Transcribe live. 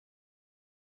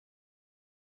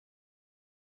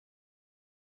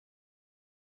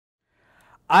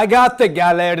I got the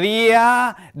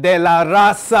Galeria de la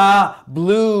Raza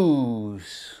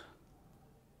Blues.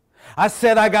 I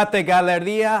said I got the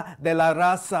Galeria de la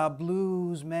Raza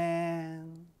Blues,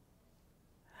 man.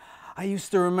 I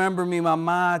used to remember me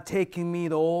mama taking me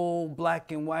to old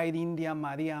black and white India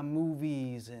Maria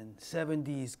movies and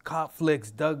 70s cop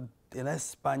flicks dubbed in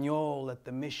Espanol at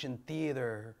the Mission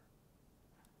Theater.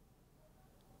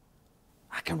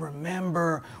 I can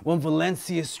remember when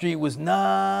Valencia Street was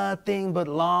nothing but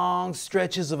long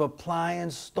stretches of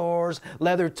appliance stores,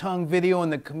 leather tongue video,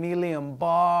 and the Chameleon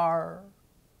Bar.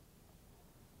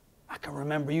 I can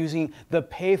remember using the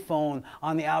payphone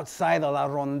on the outside of La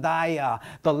Rondalla,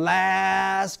 the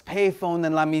last payphone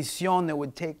in La Misión that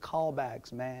would take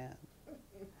callbacks, man.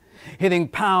 Hitting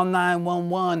pound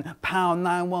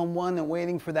 911, and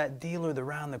waiting for that dealer to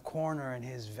round the corner in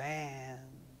his van.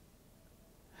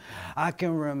 I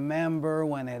can remember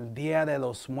when El Día de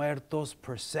los Muertos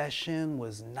procession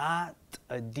was not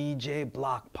a DJ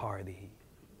block party,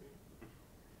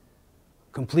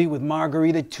 complete with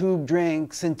margarita tube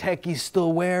drinks and techies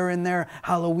still wearing their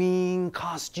Halloween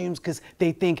costumes because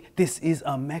they think this is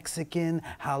a Mexican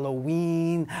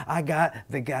Halloween. I got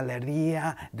the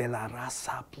Galeria de la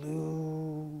Raza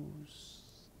Blues.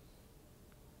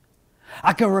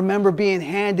 I can remember being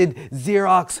handed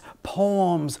Xerox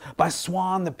poems by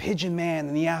Swan the Pigeon Man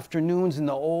in the afternoons in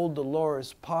the old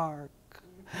Dolores Park.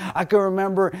 I can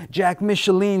remember Jack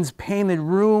Michelin's painted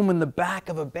room in the back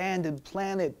of Abandoned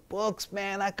Planet books,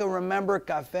 man. I can remember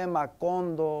Café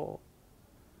Macondo,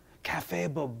 Café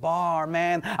Babar,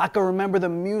 man. I can remember the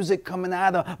music coming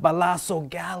out of Balazo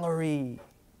Gallery.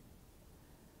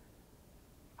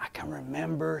 I can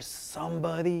remember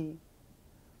somebody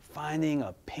finding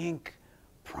a pink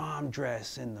prom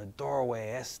dress in the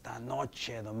doorway esta noche,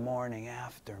 the morning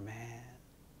after, man.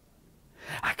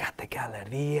 I got the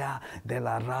Galeria de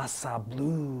la Raza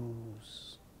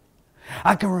Blues.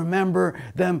 I can remember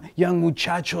them young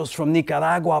muchachos from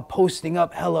Nicaragua posting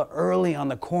up hella early on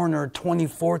the corner,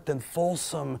 24th and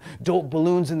Folsom, dope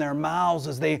balloons in their mouths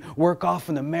as they work off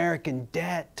an American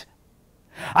debt.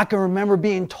 I can remember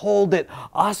being told that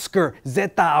Oscar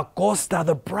Zeta Acosta,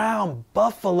 the brown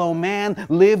buffalo man,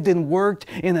 lived and worked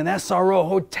in an SRO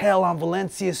hotel on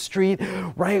Valencia Street,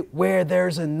 right where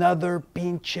there's another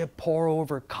pinche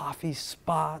pour-over coffee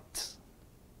spot.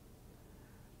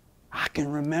 I can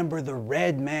remember the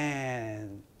red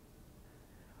man,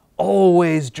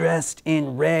 always dressed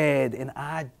in red, and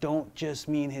I don't just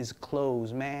mean his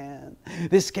clothes, man.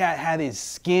 This cat had his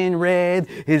skin red,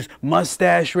 his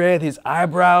mustache red, his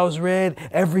eyebrows red,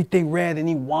 everything red, and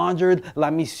he wandered La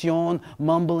Misión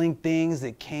mumbling things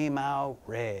that came out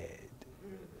red.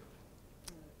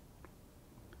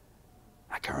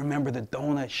 I can remember the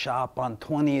donut shop on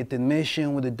 20th and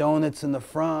Mission with the donuts in the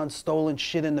front, stolen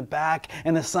shit in the back,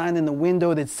 and a sign in the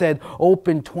window that said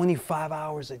open 25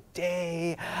 hours a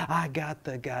day. I got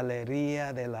the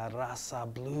Galeria de la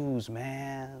Raza Blues,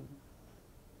 man.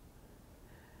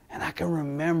 And I can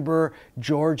remember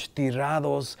George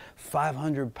Tirado's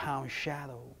 500-pound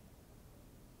shadow.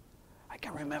 I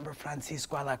can remember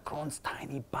Francisco Alacron's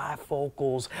tiny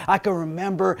bifocals. I can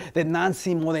remember that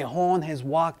Nancy Morejon has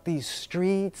walked these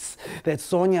streets, that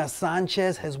Sonia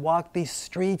Sanchez has walked these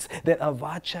streets, that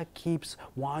Avacha keeps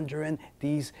wandering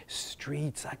these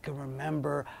streets. I can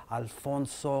remember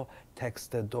Alfonso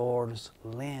Textador's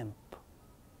limp.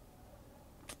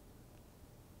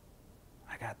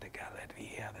 I got the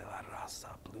Galeria de la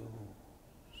Raza Blues.